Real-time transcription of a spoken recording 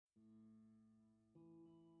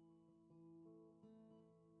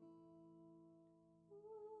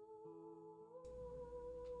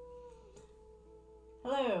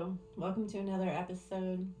Hello, welcome to another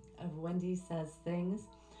episode of Wendy Says Things.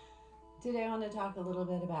 Today I want to talk a little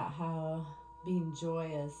bit about how being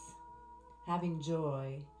joyous, having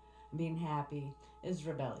joy, being happy is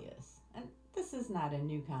rebellious. And this is not a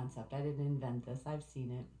new concept. I didn't invent this, I've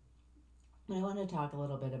seen it. And I want to talk a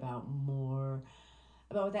little bit about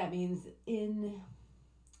what that means in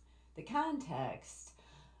the context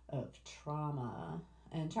of trauma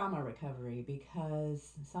and trauma recovery,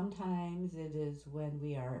 because sometimes it is when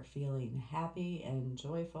we are feeling happy and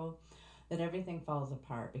joyful that everything falls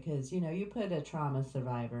apart, because you put a trauma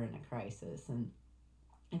survivor in a crisis, and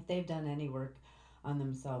if they've done any work on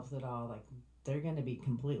themselves at all, like, they're going to be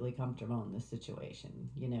completely comfortable in this situation,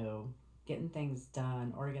 getting things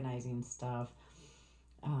done, organizing stuff,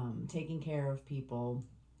 taking care of people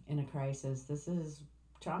in a crisis. This is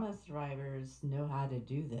trauma survivors know how to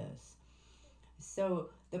do this. So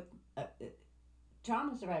the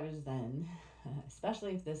trauma survivors then,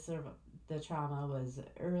 especially if the trauma was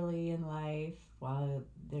early in life while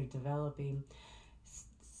they're developing.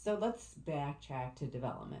 So let's backtrack to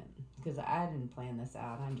development, because I didn't plan this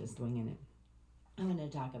out. I'm just winging it. I want to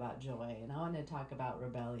talk about joy, and I want to talk about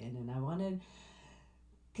rebellion, and I want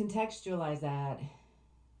to contextualize that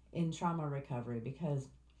in trauma recovery, because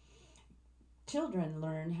children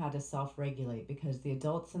learn how to self-regulate because the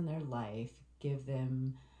adults in their life give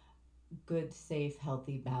them good, safe,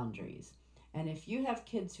 healthy boundaries. And if you have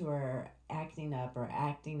kids who are acting up or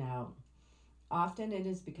acting out, often it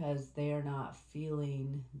is because they are not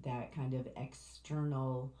feeling that kind of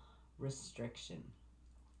external restriction.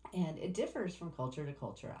 And it differs from culture to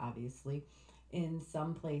culture, obviously. In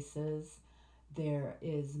some places, there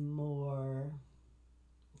is more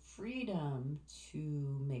freedom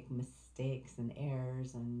to make mistakes and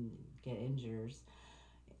errors and get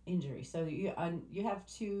injury. So you have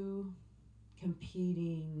two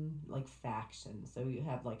competing, like, factions. So you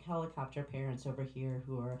have, like, helicopter parents over here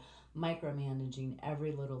who are micromanaging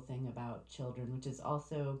every little thing about children, which is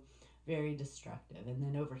also very destructive. And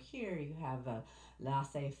then over here you have a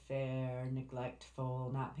laissez-faire,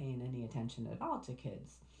 neglectful, not paying any attention at all to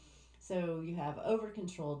kids. So you have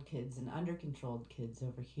over-controlled kids and under-controlled kids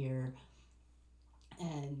over here.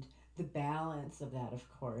 And the balance of that, of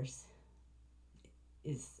course,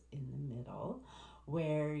 is in the middle,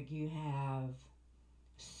 where you have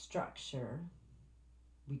structure.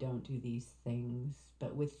 We don't do these things,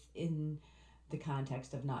 but within the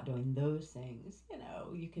context of not doing those things,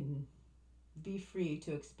 you can be free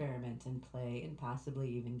to experiment and play and possibly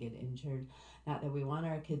even get injured. Not that we want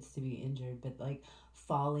our kids to be injured, but like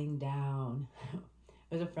falling down.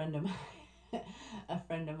 There's a friend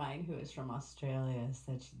of mine who is from Australia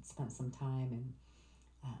said she'd spent some time in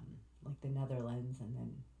like the Netherlands, and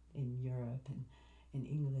then in Europe, and in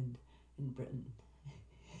England, in Britain,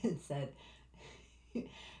 and said,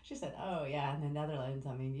 she said, oh yeah, in the Netherlands,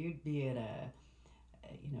 I mean, you'd be at a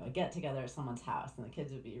get together at someone's house, and the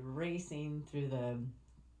kids would be racing through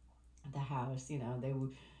the house.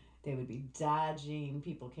 They would be dodging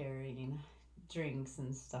people carrying drinks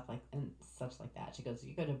and stuff and such like that. She goes,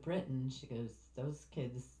 you go to Britain, she goes, those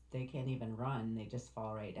kids, they can't even run, they just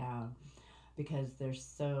fall right down, because they're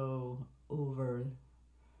so over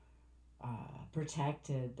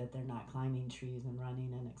protected that they're not climbing trees and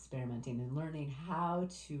running and experimenting and learning how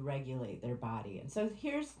to regulate their body. And so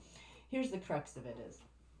here's the crux of it is,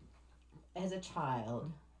 as a child,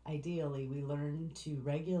 ideally, we learn to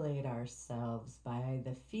regulate ourselves by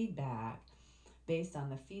the feedback, based on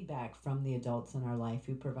the feedback from the adults in our life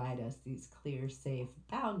who provide us these clear, safe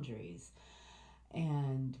boundaries.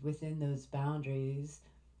 And within those boundaries,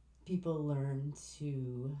 people learn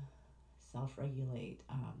to self-regulate,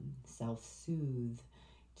 self-soothe,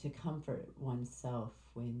 to comfort oneself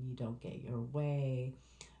when you don't get your way,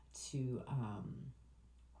 to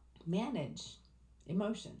manage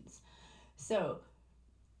emotions. So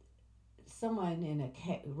someone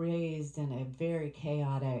raised in a very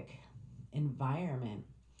chaotic environment,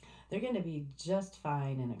 they're going to be just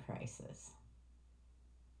fine in a crisis,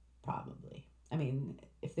 probably. I mean,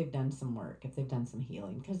 if they've done some work, if they've done some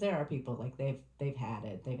healing, because there are people, like, they've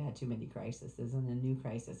had too many crises, and a new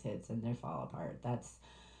crisis hits and they fall apart.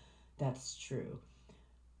 That's true.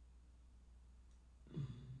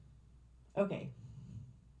 Okay,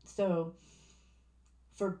 so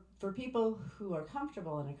for people who are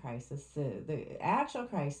comfortable in a crisis, the actual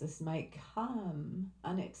crisis might come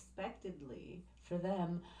unexpectedly for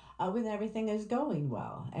them, when everything is going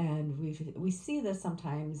well. And we see this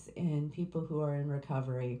sometimes in people who are in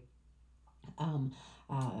recovery.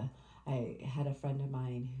 I had a friend of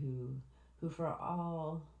mine who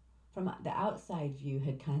from the outside view,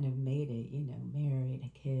 had kind of made it,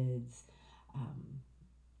 married, kids,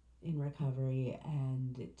 in recovery,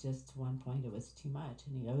 and at just one point it was too much,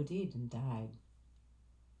 and he OD'd and died.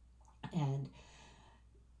 And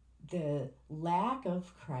the lack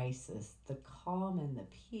of crisis, the calm and the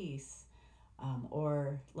peace,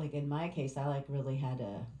 or like in my case, I like really had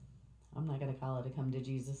a, I'm not going to call it a come to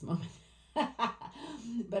Jesus moment,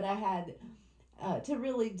 but I had to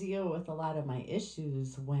really deal with a lot of my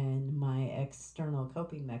issues when my external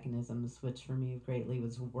coping mechanisms, which for me greatly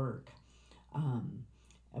was work. Um,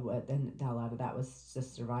 and a lot of that was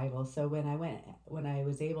just survival. So when I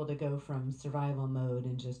was able to go from survival mode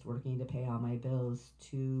and just working to pay all my bills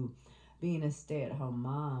to being a stay-at-home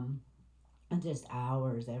mom, and just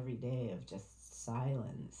hours every day of just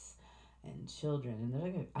silence and children, and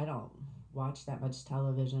like, I don't watch that much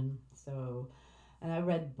television, so, and I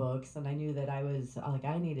read books, and I knew that I was like,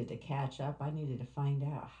 I needed to catch up. I needed to find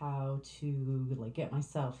out how to like get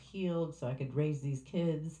myself healed so I could raise these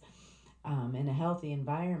kids in a healthy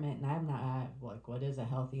environment. And I'm not like, what is a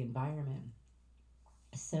healthy environment?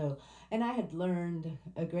 So, and I had learned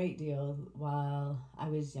a great deal while I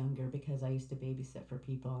was younger because I used to babysit for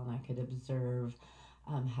people, and I could observe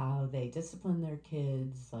how they discipline their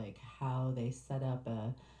kids, like how they set up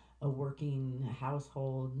a working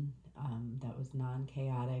household that was non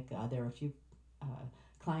chaotic. There were a few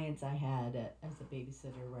clients I had as a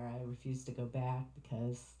babysitter where I refused to go back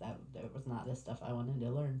because that was not the stuff I wanted to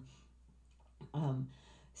learn. Um,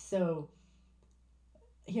 so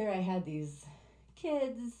here I had these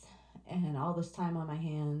kids and all this time on my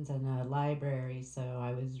hands and a library, so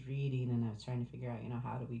I was reading and I was trying to figure out,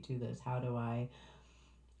 how do we do this? How do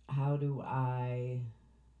I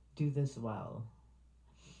do this well?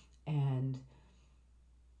 And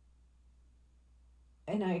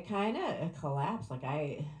I kind of collapsed. Like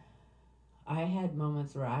I had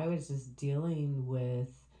moments where I was just dealing with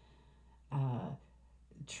uh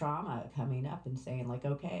trauma coming up and saying like,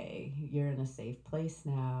 okay, you're in a safe place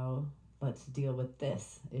now, let's deal with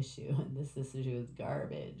this issue, and this issue is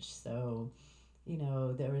garbage. So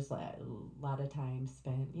there was a lot of time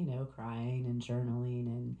spent crying and journaling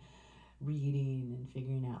and reading and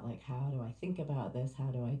figuring out like, how do I think about this,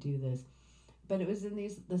 how do I do this. But it was in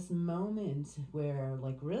this moment where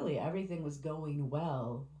like really everything was going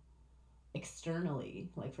well externally,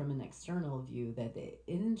 like from an external view, that the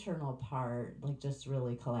internal part like just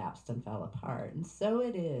really collapsed and fell apart. And so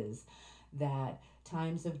it is that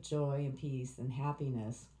times of joy and peace and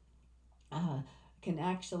happiness uh, can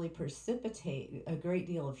actually precipitate a great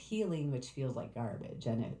deal of healing, which feels like garbage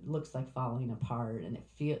and it looks like falling apart, and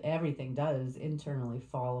everything does internally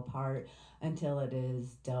fall apart until it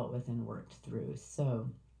is dealt with and worked through. So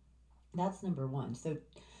that's number one. So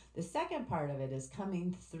the second part of it is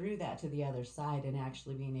coming through that to the other side and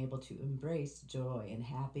actually being able to embrace joy and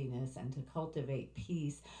happiness and to cultivate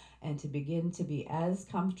peace and to begin to be as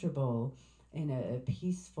comfortable in a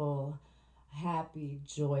peaceful, happy,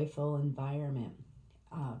 joyful environment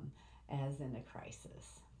um, as in a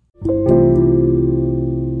crisis.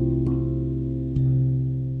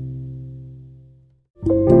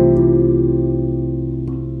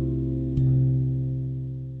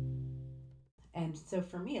 And so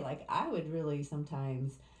for me, like I would really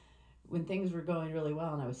sometimes, when things were going really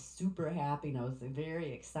well and I was super happy and I was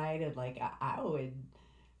very excited, like I would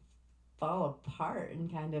fall apart in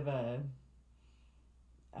kind of a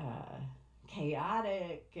uh,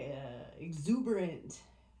 chaotic, exuberant,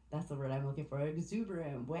 that's the word I'm looking for,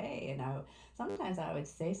 exuberant way. And sometimes I would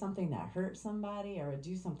say something that hurt somebody or would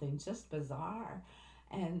do something just bizarre.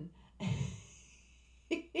 And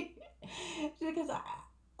because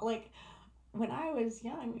like, when I was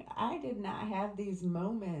young, I did not have these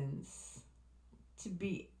moments to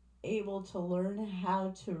be able to learn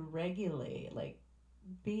how to regulate. Like,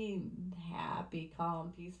 being happy,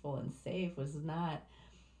 calm, peaceful, and safe was not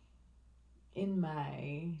in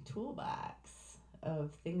my toolbox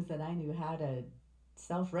of things that I knew how to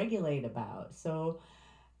self regulate about. So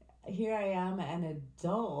here I am, an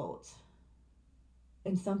adult,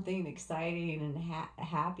 and something exciting and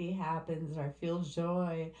happy happens, or I feel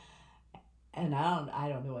joy, and I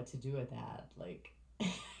don't know what to do with that. Like,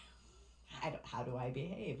 how do I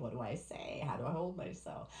behave? What do I say? How do I hold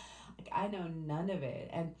myself? Like, I know none of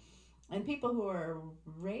it. And people who are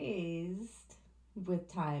raised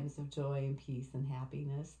with times of joy and peace and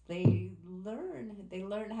happiness, they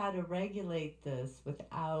learn how to regulate this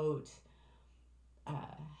without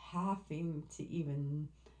having to even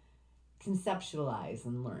conceptualize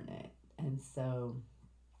and learn it. And so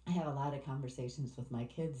I have a lot of conversations with my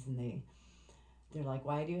kids, and they're like,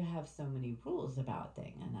 why do you have so many rules about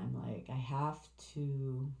things? And I'm like, I have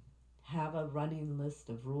to have a running list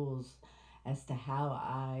of rules as to how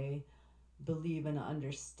I believe and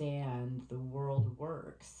understand the world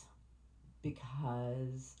works,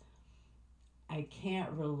 because I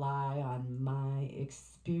can't rely on my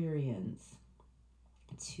experience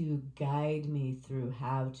to guide me through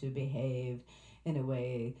how to behave in a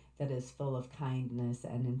way that is full of kindness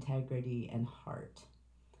and integrity and heart.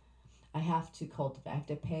 I have to cultivate, I have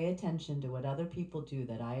to pay attention to what other people do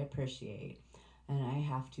that I appreciate. And I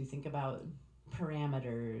have to think about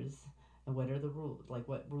parameters and what are the rules, like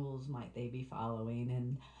what rules might they be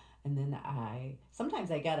following. And then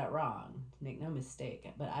sometimes I get it wrong, make no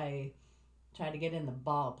mistake, but I try to get in the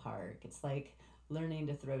ballpark. It's like learning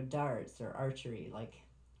to throw darts or archery. Like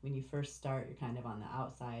when you first start, you're kind of on the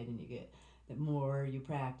outside, and you get, the more you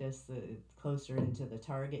practice, the closer into the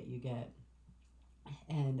target you get.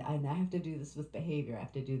 And I have to do this with behavior. I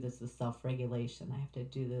have to do this with self-regulation. I have to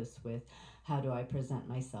do this with how do I present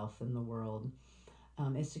myself in the world.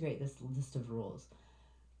 Is to create this list of rules.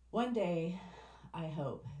 One day, I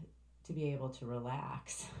hope to be able to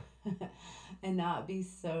relax and not be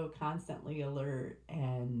so constantly alert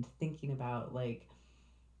and thinking about, like,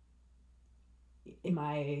 am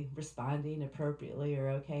I responding appropriately or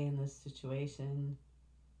okay in this situation?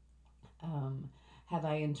 Um, have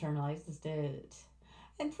I internalized it?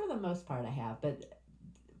 And for the most part, I have. But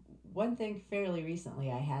one thing fairly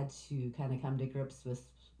recently I had to kind of come to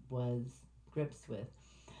was grips with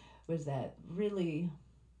was that really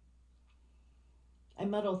I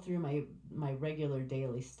muddle through my regular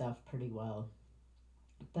daily stuff pretty well.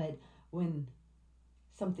 But when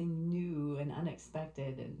something new and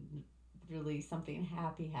unexpected and really something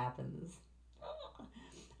happy happens,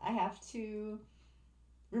 I have to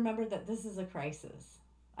remember that this is a crisis.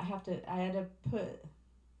 I had to put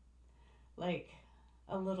like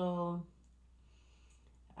a little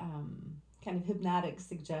kind of hypnotic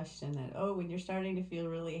suggestion that, oh, when you're starting to feel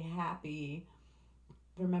really happy,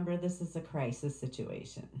 remember this is a crisis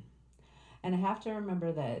situation. And I have to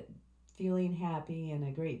remember that feeling happy and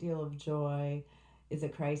a great deal of joy is a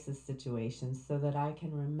crisis situation, so that I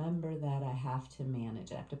can remember that I have to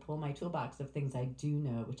manage. I have to pull my toolbox of things I do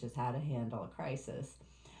know, which is how to handle a crisis,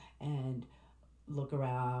 and look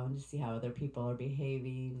around, see how other people are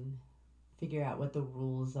behaving, figure out what the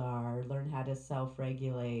rules are, learn how to self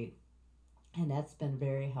regulate. And that's been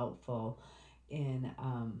very helpful in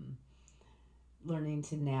learning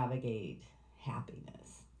to navigate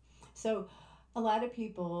happiness. So, a lot of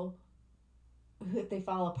people, if they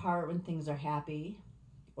fall apart when things are happy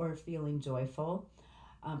or feeling joyful,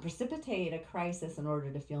 precipitate a crisis in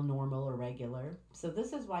order to feel normal or regular. So,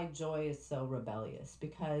 this is why joy is so rebellious,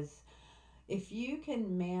 because if you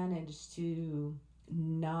can manage to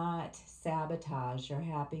not sabotage your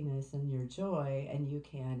happiness and your joy, and you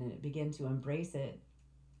can begin to embrace it,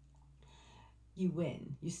 you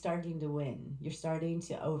win. You're starting to win. You're starting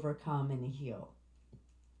to overcome and heal.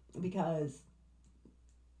 Because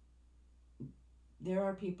there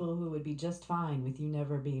are people who would be just fine with you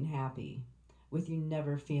never being happy, with you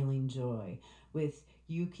never feeling joy, with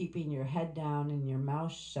you keeping your head down and your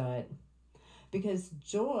mouth shut. Because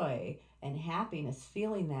joy and happiness,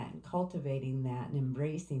 feeling that and cultivating that and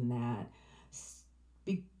embracing that,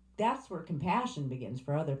 that's where compassion begins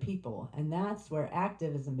for other people. And that's where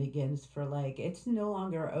activism begins for, like, it's no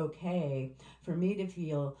longer okay for me to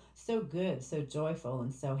feel so good, so joyful,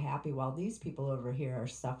 and so happy while these people over here are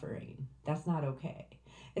suffering. That's not okay.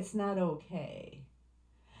 It's not okay.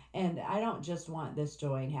 And I don't just want this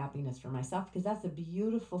joy and happiness for myself, because that's a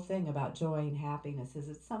beautiful thing about joy and happiness, is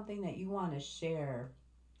it's something that you want to share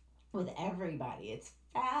with everybody. It's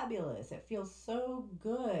fabulous. It feels so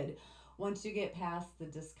good once you get past the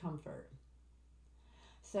discomfort.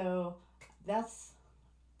 So that's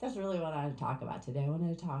really what I want to talk about today. I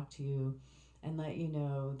wanted to talk to you and let you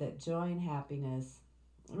know that joy and happiness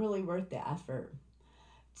are really worth the effort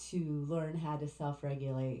to learn how to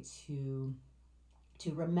self-regulate, to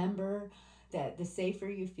remember that the safer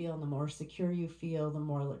you feel and the more secure you feel, the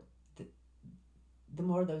more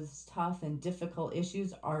those tough and difficult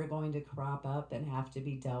issues are going to crop up and have to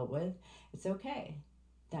be dealt with. It's okay.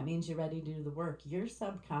 That means you're ready to do the work. Your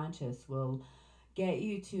subconscious will get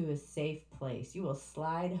you to a safe place. You will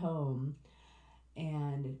slide home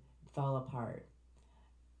and fall apart.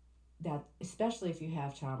 That, especially if you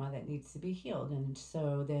have trauma that needs to be healed. And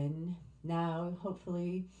so then now,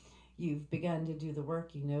 hopefully, you've begun to do the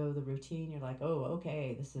work, you know the routine, you're like, oh,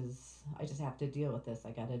 okay, I just have to deal with this.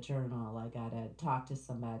 I got to journal, I got to talk to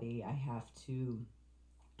somebody, I have to,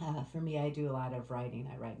 for me, I do a lot of writing.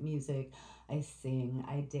 I write music, I sing,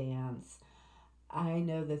 I dance. I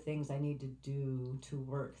know the things I need to do to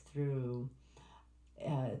work through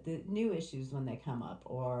the new issues when they come up,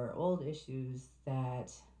 or old issues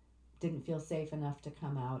that didn't feel safe enough to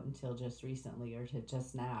come out until just recently or to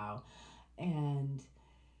just now. And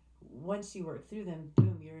once you work through them,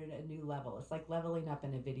 boom, you're at a new level. It's like leveling up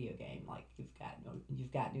in a video game. Like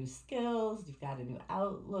you've got new skills, you've got a new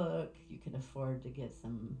outlook. You can afford to get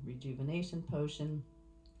some rejuvenation potion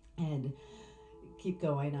and keep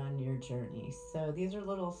going on your journey. So these are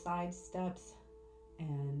little side steps,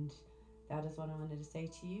 and that is what I wanted to say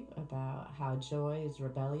to you about how joy is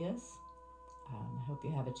rebellious. I hope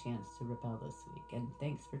you have a chance to rebel this week, and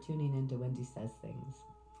thanks for tuning in to Wendy Says Things.